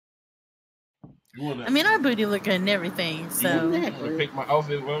I mean, our booty look good and everything, so. You wanna pick my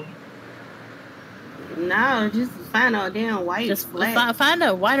outfit, bro? No, just find a damn white. Just find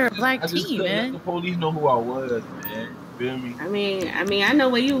a white or black tee, man. Let the police know who I was, man. Feel me? I mean, I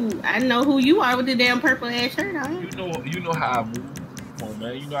know I know who you are with the damn purple ass shirt on. You know how I move. Come on,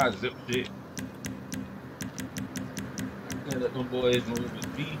 man. You know how I zip shit. I can't let them boys move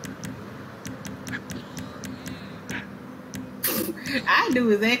with me. I do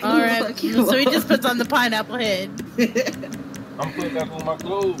exactly. All right, so he just puts on the pineapple head. I'm putting back on my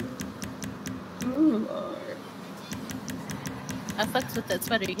clothes. Oh Lord. I fucks with that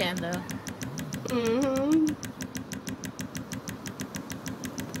sweater you can though. Mm-hmm.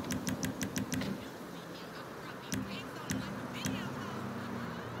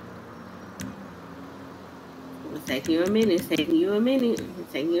 It's taking you a minute. It's taking you a minute.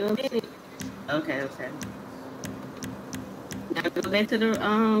 It's taking you a minute. Okay. Now go back to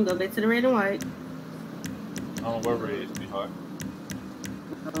the red and white. I don't wear red, sweetheart.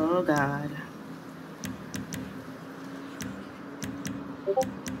 Oh God.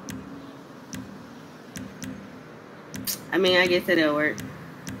 I mean, I guess it'll work.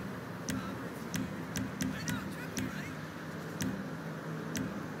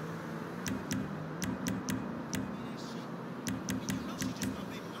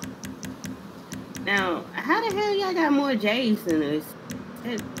 Now, how the hell y'all got more J's than us?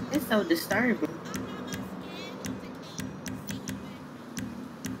 It's so disturbing.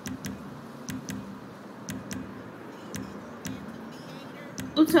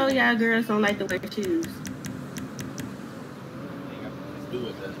 Who told y'all girls don't like to wear shoes? Do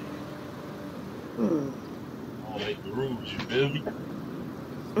it, that's I don't like the rules, you feel me?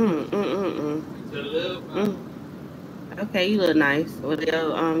 Okay, you look nice. Well,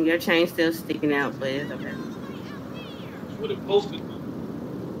 your chain's still sticking out, but it's okay. That's what it's supposed to do.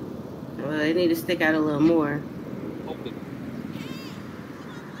 Well, it need to stick out a little more. Okay.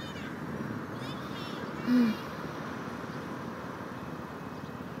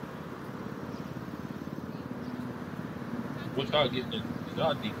 What y'all getting in?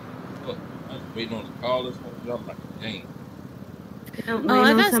 Y'all deep. Look, I was waiting on the call or something. Y'all like, dang. Oh,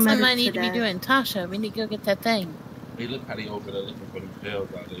 I got something I need to be doing. Tasha, we need to go get that thing. Hey, look how they over there looking for them bells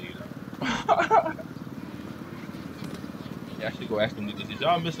out there, you know. Yeah, I should go ask them niggas, did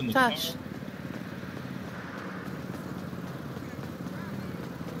y'all missing the Tosh.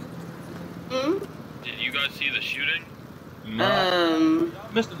 Did you guys see the shooting? Nah.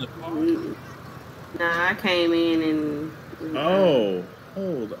 Missing the car. Nah, I came in and... Oh,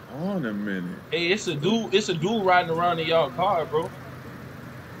 hold on a minute. Hey, it's a dude riding around in y'all car, bro.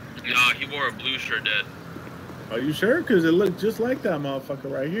 Nah, he wore a blue shirt, Dad. Are you sure? Because it looked just like that motherfucker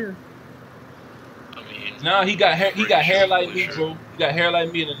right here. I mean... Nah, he got hair like me, bro. He got hair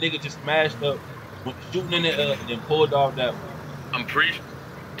like me, and the nigga just smashed up, went shooting in it and then pulled off that one. I'm pretty...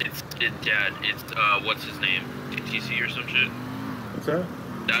 Dad, it's, what's his name? TTC or some shit? What's that?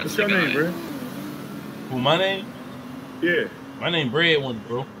 That's What's the your guy. name, bro? Who, my name? Yeah. My name Breadwinner,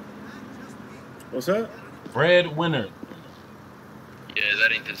 bro. What's that? Breadwinner. Yeah,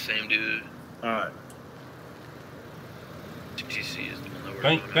 that ain't the same dude. Alright. TTC is the one that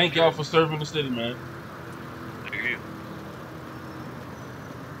we're Thank y'all for serving the city, man. Thank you.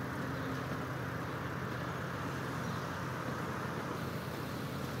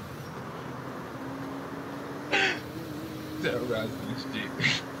 Terrorizing this shit.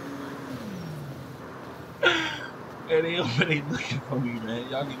 And they over there looking for me, man.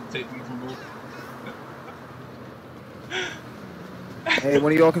 Y'all need to take me from over. Hey,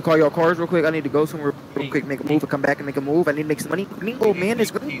 one of y'all can call your cars real quick. I need to go somewhere real quick, make a move, and come back and make a move. I need to make some money. Gringo, man,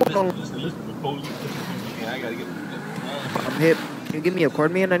 it's Gringo. Listen, the police looking for me, man. I gotta get I'm hip. Can you give me a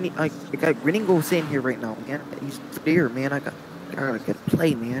card, man? I got Gringo sitting here right now, man. He's there, man. I gotta get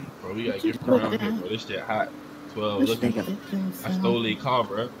play, man. Bro, we gotta get around here, bro. This shit hot. 12 looking. I stole a car,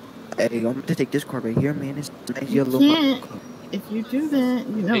 bro. Hey, I'm going to take this car right here, man. It's nice yellow. If you do that,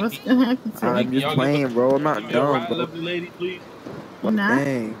 you know what's gonna happen to I'm just playing, bro. I'm not dumb, bro. Lovely lady, please.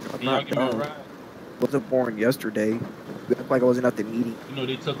 Dang, I'm not dumb. Wasn't born yesterday. You act like I wasn't at the meeting. You know,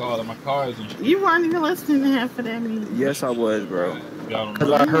 they took all of my cars and shit. You weren't even listening to half of that meeting. Yes, I was, bro.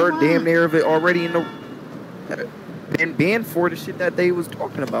 Because I heard damn near of it already in the... And banned for the shit that they was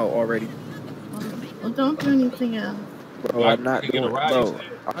talking about already. Well, don't do anything else. Bro, I'm not doing it, bro.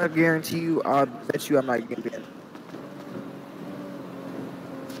 I guarantee you, I bet you I'm not getting banned.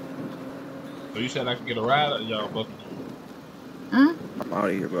 So you said I could get a ride, or y'all fucking? Huh? I'm out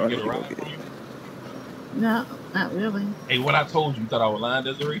of here, bro. I Get need a to go ride get from it. you? No, not really. Hey, what I told you, thought I was lying,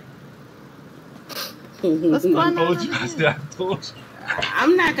 Desiree? What's going I told on? you. I said I told you.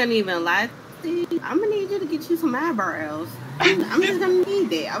 I'm not gonna even lie See, I'm gonna need you to get you some eyebrows. I'm just gonna need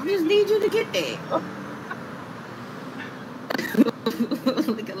that. I just need you to get that.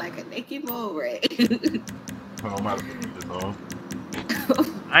 Looking like a naked mole rat. I'm about to put this on.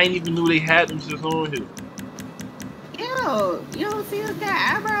 I ain't even knew they had them shits on here. Yo, you don't see us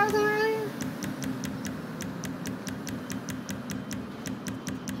got eyebrows around here?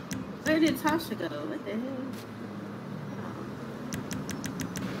 Where did Tasha go? What the hell?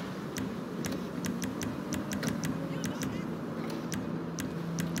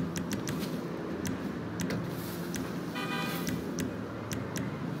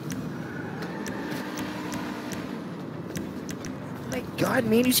 God,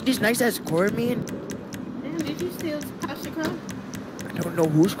 man, you see this nice ass car, man? Damn, did you steal Tasha's car? I don't know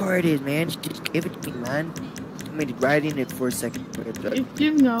whose car it is, man. Just give it to me, man. I made it right in it for a second.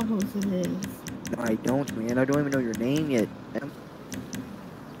 You know whose it is. No, I don't, man. I don't even know your name yet.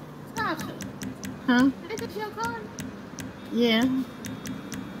 Tasha. Huh? Is this your car? Yeah.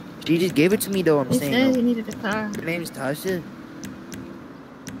 She just gave it to me, though, I'm He saying. said he needed a car. Her name is Tasha.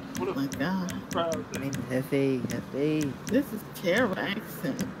 Oh my God. Her name is Hefe. This is terrible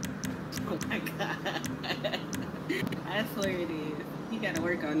accent. Oh my God. I swear it is. You gotta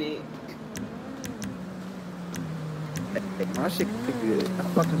work on it. My shit could be good. I'm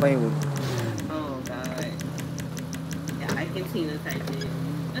fucking playing with me. Oh God. Yeah, I can see the type shit.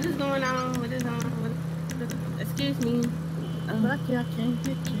 What is going on? What is on? What? Excuse me. Lucky I can't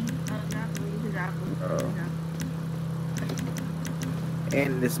get you. Drop him.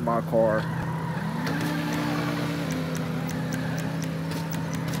 And this is my car.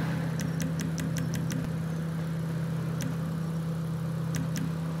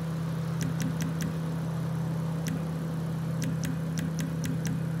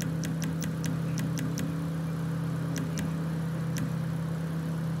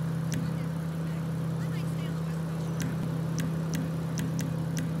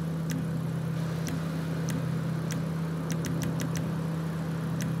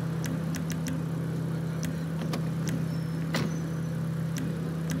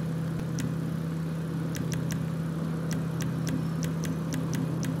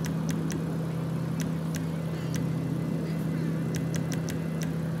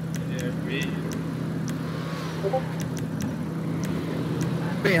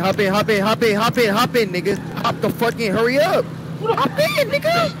 Hop in, nigga. Hop the fucking, hurry up. Hop in,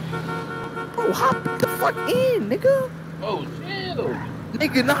 nigga. Bro, hop the fuck in, nigga. Oh, chill.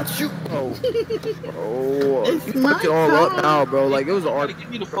 Nigga, not you, bro. Oh, It's you my fucked it all car. up now, bro. Like, it was an art. Give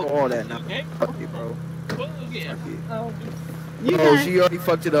me the Fuck fuck all that now. okay? Fuck it, bro. Fuck yeah. You Bro, got, she already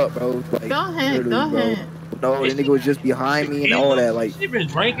fucked it up, bro. Like, go ahead, literally, go bro. ahead. No, the nigga was just behind me and all that. Like, She been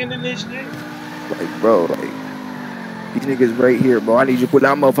drinking in this shit. bro, like, these niggas right here, bro. I need you to put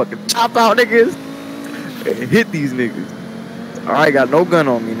that motherfucking chop out, niggas. And hit these niggas. I ain't got no gun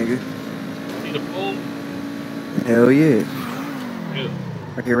on me, nigga. See the pole? Hell yeah. Yeah.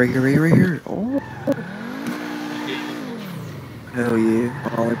 Right here. Oh. Hell yeah.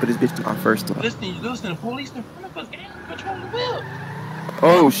 Hold on, let me put this bitch on first time. Listen, the police in front of us and control the wheel.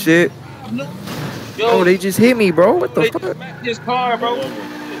 Oh, shit. No. Oh, they just hit me, bro. What the They fuck? just smacked his car, bro. Man,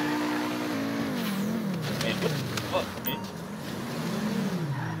 what the fuck, man?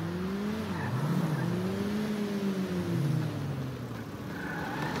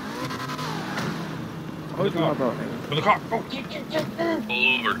 What you talking about, nigga? For the car. Oh,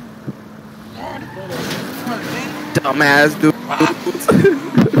 Pull over. Dumbass dude.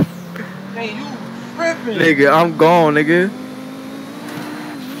 Hey, you tripping. Nigga, I'm gone, nigga.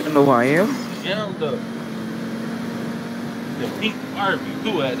 You know who I am? Yeah, the pink Barbie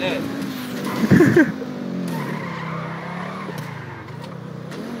too at that.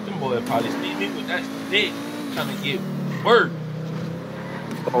 Them boys probably see me with that stick trying to get work.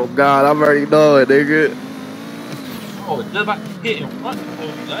 Oh, God, I'm already knowing, nigga. Oh, it's just about to hit in front of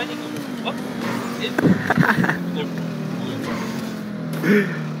me. I ain't gonna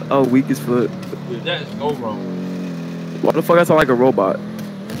Oh, weak as fuck. That's so wrong. Why the fuck I sound like a robot?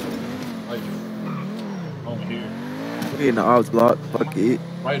 Like, over here. We in the ops block. Fuck it.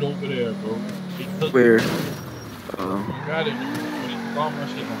 Right over there, bro. He took Where? it. Got it. When he saw my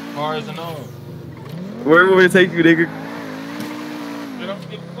shit on cars and all. Where we gonna take you, nigga? You know,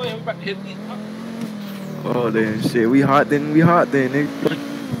 we about to hit these up. Oh, damn, shit. We hot then, nigga.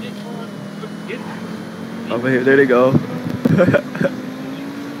 Over here, there they go.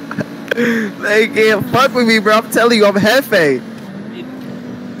 They can't fuck with me, bro. I'm telling you, I'm Hefe.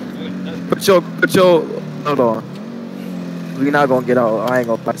 Put your, hold on. We not gonna get out. I ain't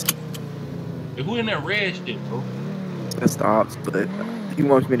gonna pass. Who in that red shit, bro? That stops, but he He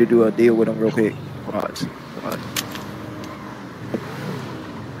wants me to do a deal with him real quick. Watch.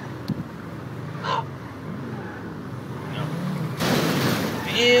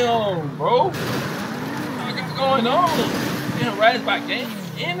 Damn, bro. What's going on? Damn, rise back game.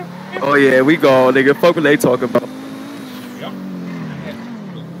 Oh yeah, we go, nigga. Fuck what they talking about. Yep.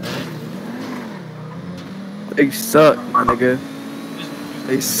 They suck, my nigga.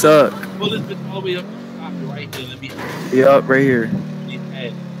 They suck. Pull this bitch all the way up. Stop it right here. Let me. Yup, right here.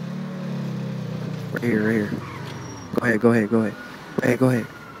 Ahead. Right here. Go ahead. Come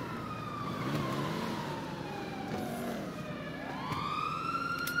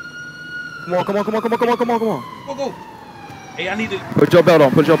on. Go. Hey, I need to. Put your belt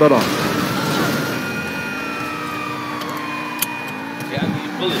on. Yeah, I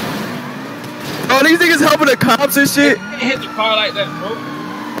need bullets. Oh, these niggas helping the cops and shit. You can't hit the car like that, bro.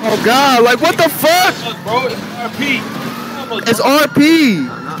 Oh God, like what the fuck? Bro, it's RP. It's RP.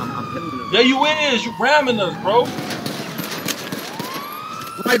 Yeah, you is. You ramming us, bro.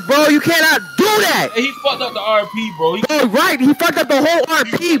 Like, bro, you cannot do that. Hey, he fucked up the RP, bro. Bro, right? He fucked up the whole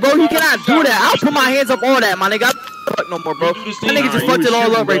RP, bro. He cannot do that. I'll put my hands up on that, my nigga. I don't fuck no more, bro. That nigga just fucked it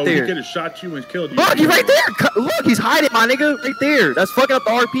all up right there. He could have shot you and killed you. Look, he's right there. Look, he's hiding, my nigga. Right there. That's fucking up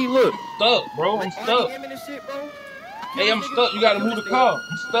the RP. Look. Stuck, bro. I'm stuck. Hey, I'm stuck. You gotta move the car.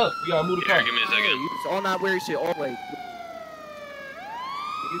 I'm stuck. You gotta move the car. Here, give me a second. It's all not weird shit, all way.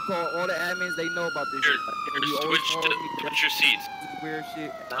 You call all the admins, they know about this Here, shit. switch your seats. Weird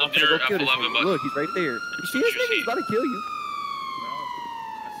shit. Hold I'm gonna your go kill this F11 nigga. button. Look, he's right there. You see this nigga? He's about to kill you.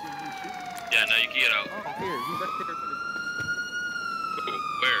 Yeah, now you can get out. Oh, here. He's right there for this. Oh,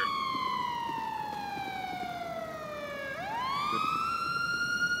 where?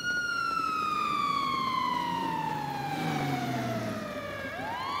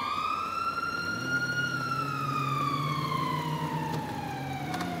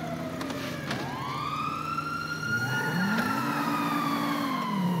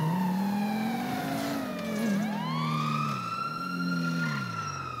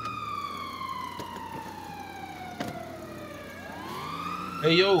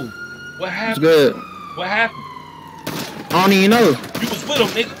 Hey, yo. What happened? It's good. What happened? I don't even know.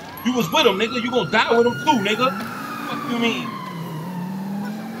 You was with him, nigga. You gonna die with him too, nigga. What you mean?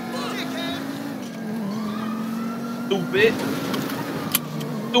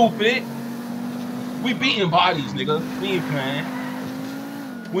 Stupid. We beating bodies, nigga. We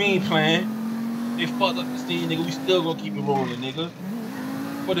ain't playing. They fucked up the scene, nigga. We still gonna keep it rolling, nigga.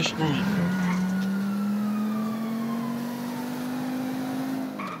 For the stream.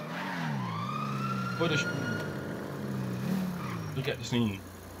 For the stream. Look at the scene.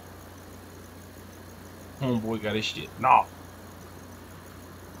 Homeboy got his shit. Nah.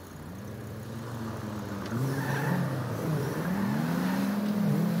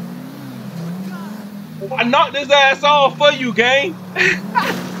 I knocked his ass off for you, gang.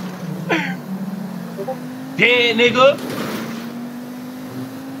 Dead, nigga.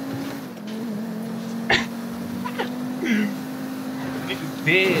 Nigga's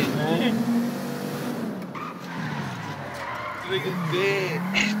dead, man. Nigga's dead.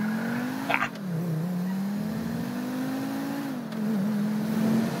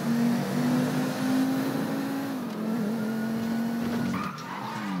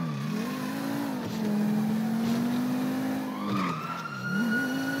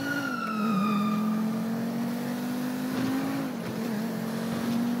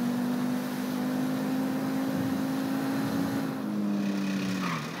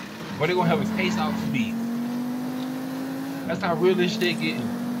 Or they gonna have a case out for me. That's how real this shit getting.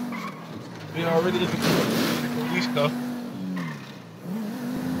 We already in the police stuff.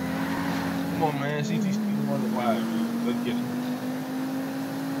 Come on, man. CTC 105. Let's get it.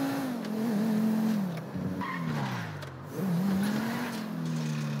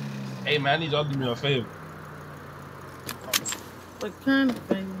 Hey, man, I need y'all to do me a favor. What kind of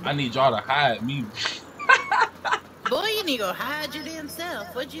thing? I need y'all to hide me. Boy, you need to go hide your damn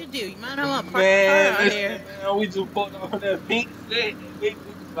self. What'd you do? You might not want to park Man, the car out here. man, we just pulled off that pink shit.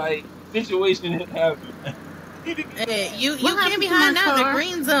 Like, situation had happened. Hey, you can't be hiding out in the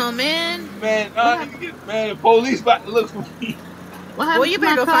green zone, man. Man, man, police about to look for me. Well, you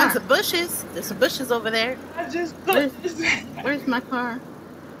better go find some bushes. There's some bushes over there. I just Where's my car?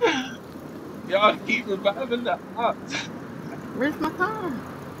 Y'all keep reviving the ops. Where's my car?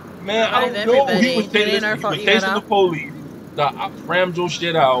 Man, I don't know. He was chasing the police. The ops rammed your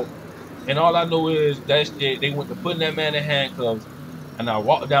shit out. And all I know is that shit, they went to putting that man in handcuffs. And I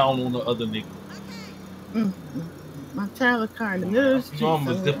walked down on the other nigga. My trailer car in the middle of the street. I'm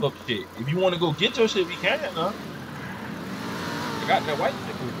gonna zip up shit. If you want to go get your shit, we can, huh? I got that white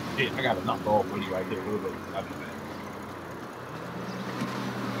shit. I gotta knock off Woody right there. I'll be back.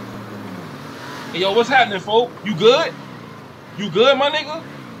 Hey, yo, what's happening, folk? You good? You good, my nigga?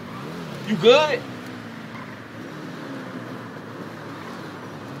 You good?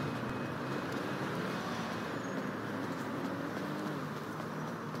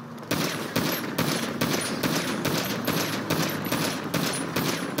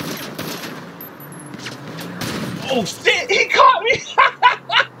 Oh shit, he caught me!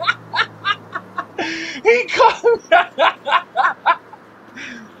 He caught me!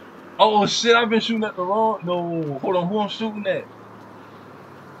 Oh shit, I've been shooting at the wrong. No, hold on, who I'm shooting at?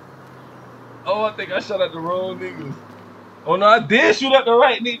 Oh, I think I shot at the wrong niggas. Oh no, I did shoot at the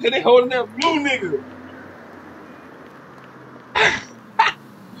right nigga, cause they holding that blue nigga.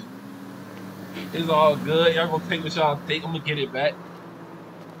 It's all good. Y'all gonna take what y'all take. I'm gonna get it back.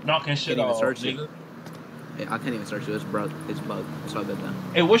 Knocking shit off, nigga. Hey, I can't even search you. It's broke. It's bugged. It's all good now.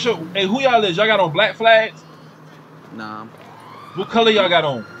 Hey, what's your? Hey, who y'all is? Y'all got on black flags? Nah. What color y'all got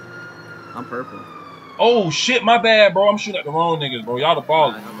on? I'm purple. Oh shit, my bad, bro. I'm shooting at the wrong niggas, bro. Y'all the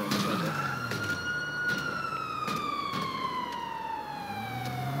ballers.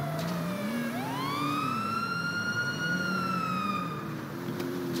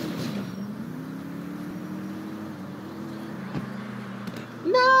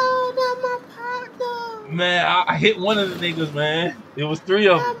 No, not my partner. Man, I hit one of the niggas, man. It was 3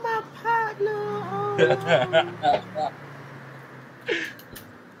 of them. Not my partner.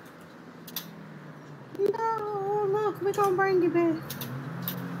 No, look, we're gonna bring it back.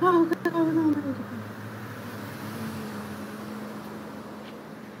 Oh, God, we're gonna bring it back.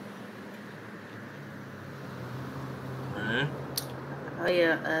 Oh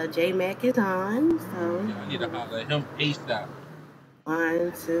yeah, J Mac is on, so yeah, I need to holler at him ASAP.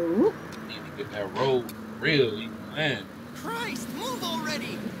 1, 2. I need to get that road real, man. Christ, move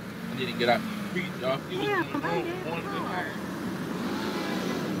already! I need to get out the street, y'all. Yeah, come on,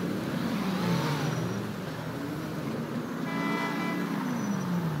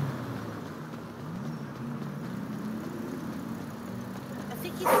 I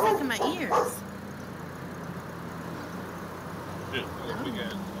think he's stuck in my ears.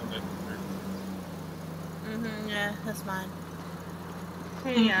 Yeah, that's mine.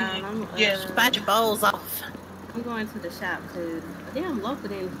 Hey y'all, I'm bite your bowls off. I'm going to the shop because a damn local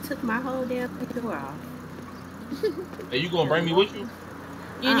then took my whole damn door off. Hey, you gonna bring me with you?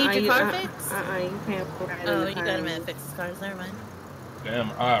 You need your car fixed? You can't ride. Oh, you got him at fix his cars. Never mind.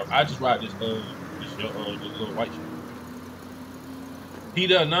 Damn, I just ride this little white shit. He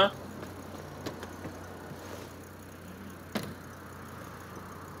done, nah?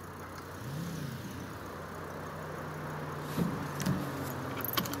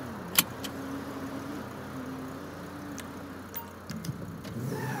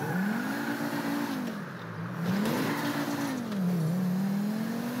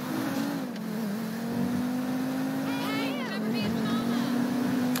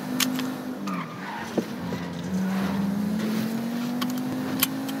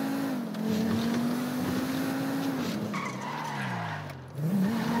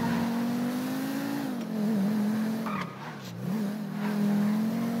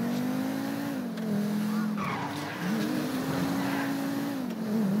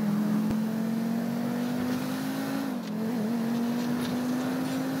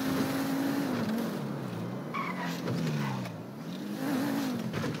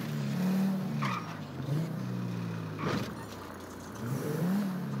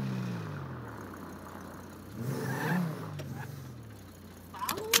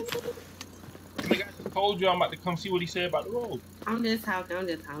 Told you I'm about to come see what he said about the road. I'm just talking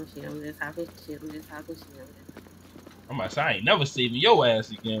shit. I'm about to say, I ain't never saving your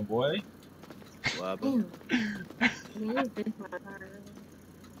ass again, boy. What happened?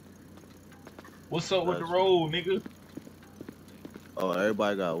 What's up with the road, nigga? Oh,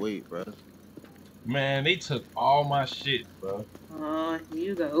 everybody got weight, bro. Man, they took all my shit, bro. Oh, here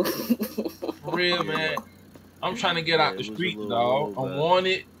you go. For real, man. I'm trying to get out the street, dog. I want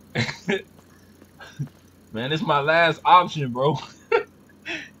it. Man, it's my last option, bro.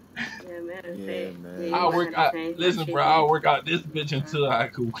 Man. I'll work out. Listen, bro, I'll work out this bitch until I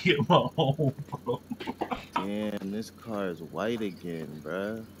can get my home, bro. Damn, this car is white again,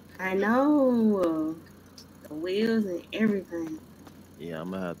 bro. I know. The wheels and everything. Yeah,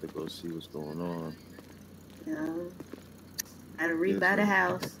 I'm gonna have to go see what's going on. Yeah. Gotta rebuy the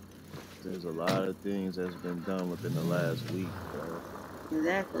house. There's a lot of things that's been done within the last week, bro.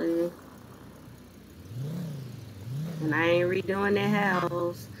 Exactly. And I ain't redoing that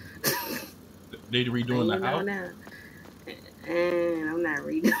house. They redoing the house? And I'm not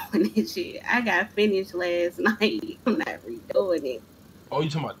redoing this shit. I got finished last night. I'm not redoing it. Oh, you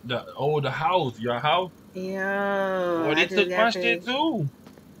talking about the house, your house? Yeah. Oh, they took my shit too.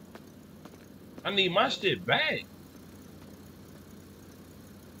 I need my shit back.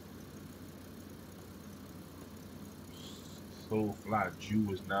 Soulfly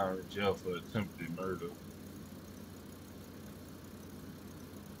Jew is now in jail for attempted murder.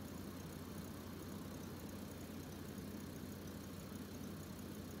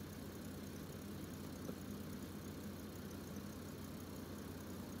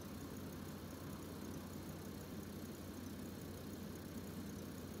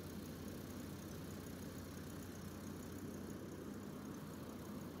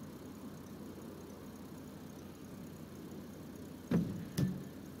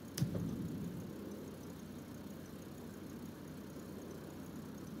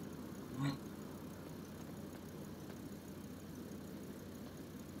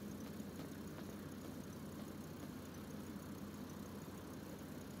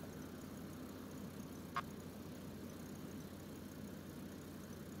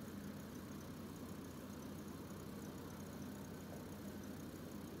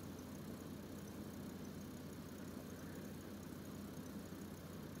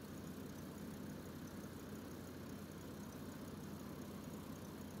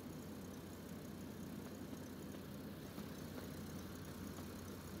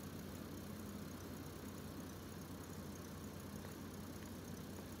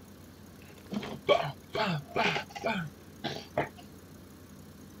 Bah, bah, bah, bah.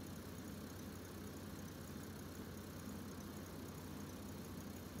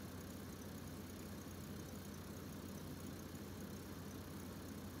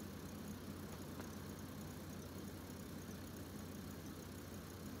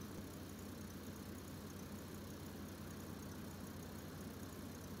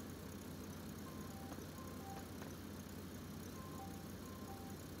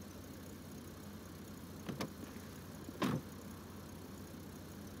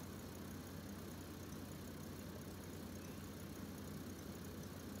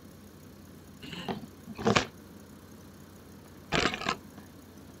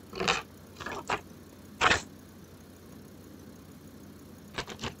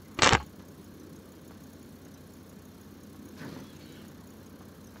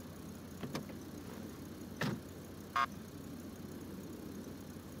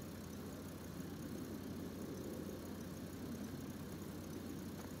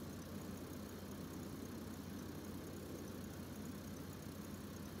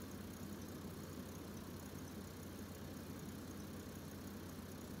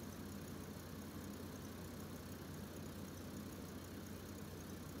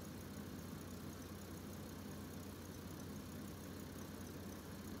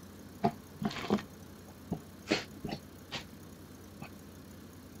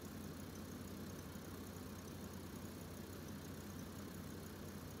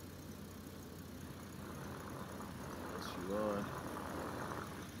 Lord.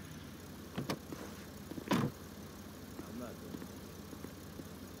 I'm not doing it.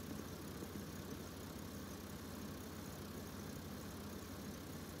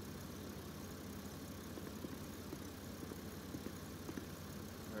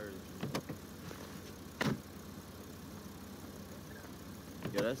 Heard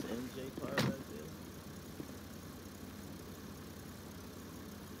you. Yo, that's MJ car right there.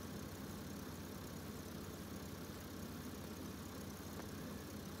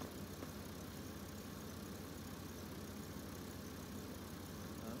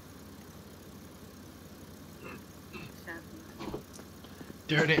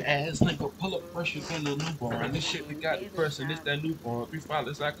 Dirty ass nigga, pull up pressure in the newborn. This shit we got the person, this that newborn. 3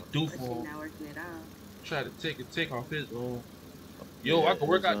 fathers I can do for him. Try to take off his own. Yo, I can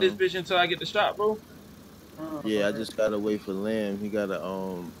work out this bitch until I get the shot, bro. Yeah, I just gotta wait for Lamb. He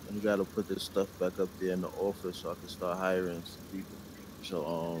gotta put this stuff back up there in the office so I can start hiring some people.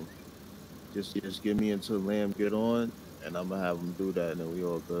 So just give me until Lamb get on, and I'm gonna have him do that, and then we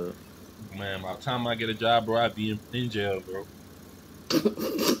all good. Man, by the time I get a job, bro, I'd be in jail, bro. That's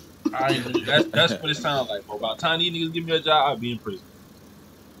what it sounds like, bro. By the time these niggas give me a job, I'll be in prison.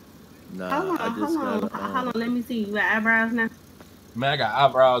 Nah, Hold on, let me see. You got eyebrows now? Man, I got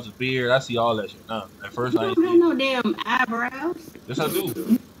eyebrows, a beard. I see all that shit now. At first, I ain't see. You don't have no damn eyebrows. Yes, I do.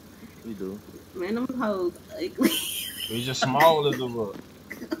 You do. Man, them hoes ugly. It's just small as a look.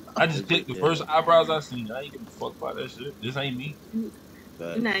 I just picked the first eyebrows I seen. I ain't giving a fuck about that shit. This ain't me.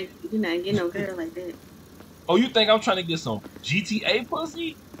 You're not getting no girl like that. Oh, you think I'm trying to get some GTA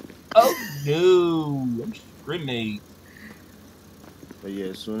pussy? Oh no, I'm grenade. But yeah,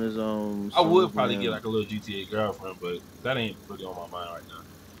 as soon as I would probably get like a little GTA girlfriend, but that ain't really on my mind right now.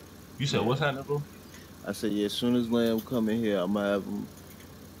 You said what's happening, bro? I said yeah. As soon as Lamb come in here, I'm gonna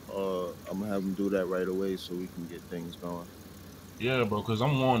have him do that right away so we can get things going. Yeah, bro, cause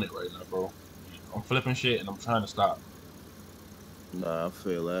I'm on it right now, bro. I'm flipping shit and I'm trying to stop. Nah, I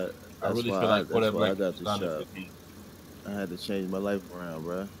feel that. I really feel like That's Kodak why Black I got is the done at shop. 15. I had to change my life around,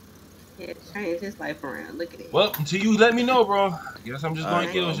 bro. Yeah, change his life around. Look at it. Well, until you let me know, bro. I guess I'm just going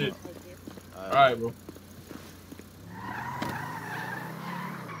to kill shit. All right, bro.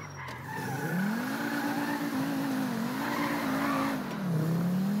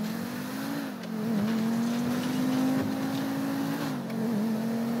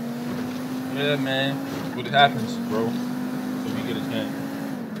 Yeah, man. What happens, bro? So we get a chance.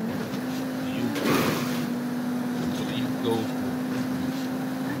 So the youth goes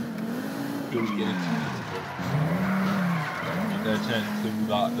through. We get a chance, bro. Get that chance until we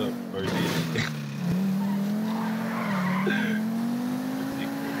locked up for a day.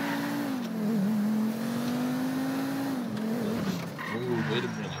 Oh, wait a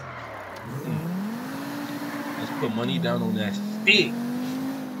minute. Let's put money down on that stick.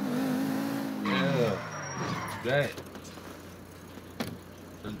 Yeah. That.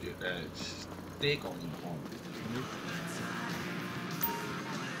 Let's get that stick on the phone.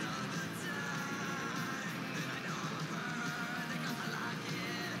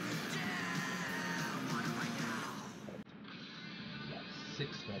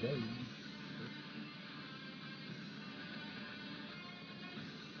 Six for those.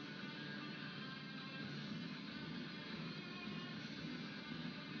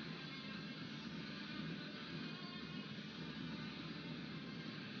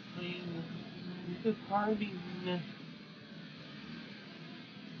 The party.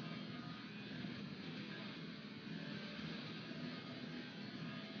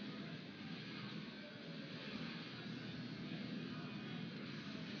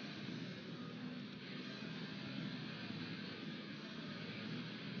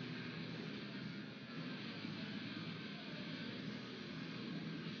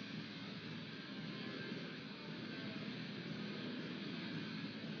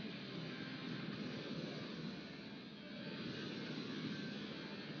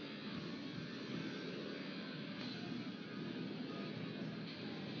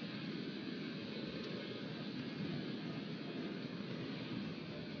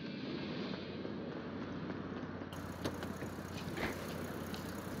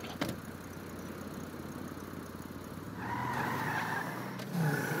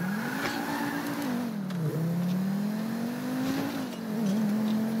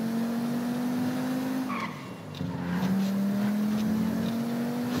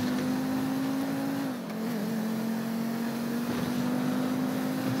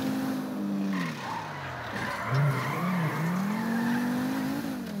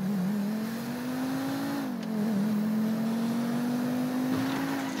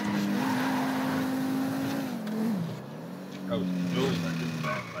 I was feeling like this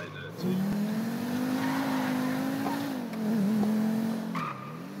back like that too.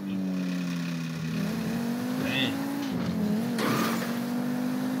 Dang.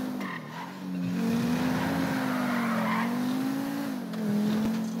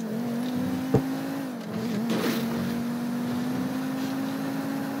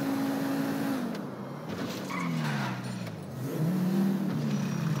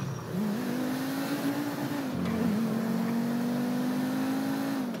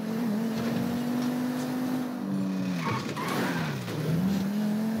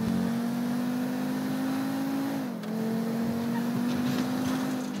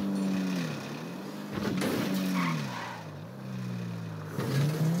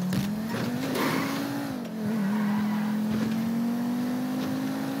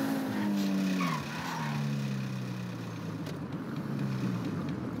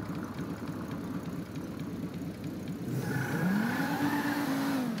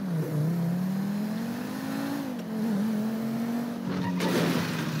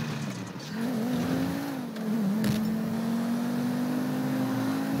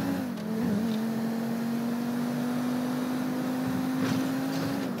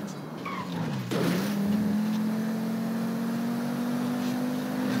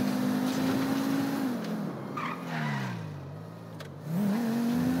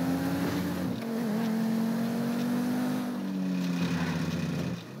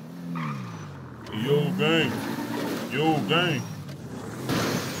 Yo, gang. Yo, gang.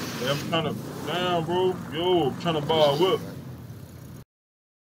 Hey, I'm trying to, damn, bro. Yo, I'm trying to buy a whip.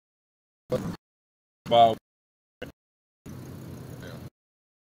 Buy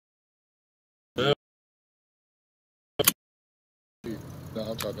No,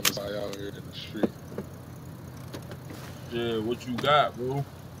 I'm talking to somebody out here in the street. Yeah, what you got, bro?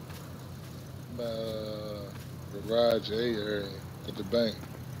 Garage A area at the bank.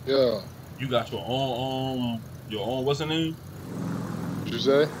 Yeah. You got your own what's the name? What you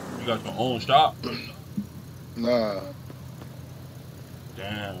say? You got your own shop? Nah.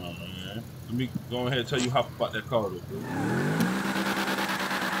 Damn, man. Let me go ahead and tell you how about that car though, bro.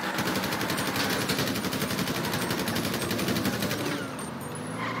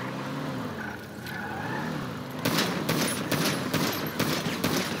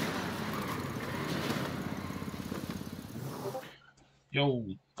 Yo,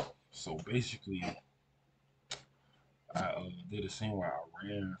 so basically, I did a scene where I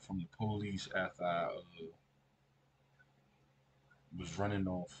ran from the police after I was running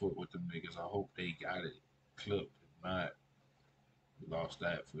on foot with them niggas. I hope they got it clipped. If not, we lost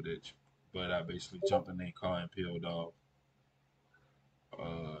that footage. But I basically jumped in their car and peeled off.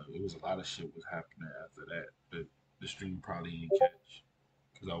 It was a lot of shit was happening after that. The stream probably didn't catch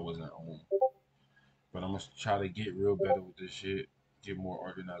because I wasn't on. But I'm gonna try to get real better with this shit, get more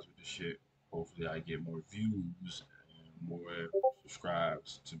organized with this shit. Hopefully, I get more views and more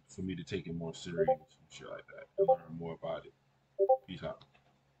subscribes for me to take it more serious and shit like that and learn more about it. Peace out.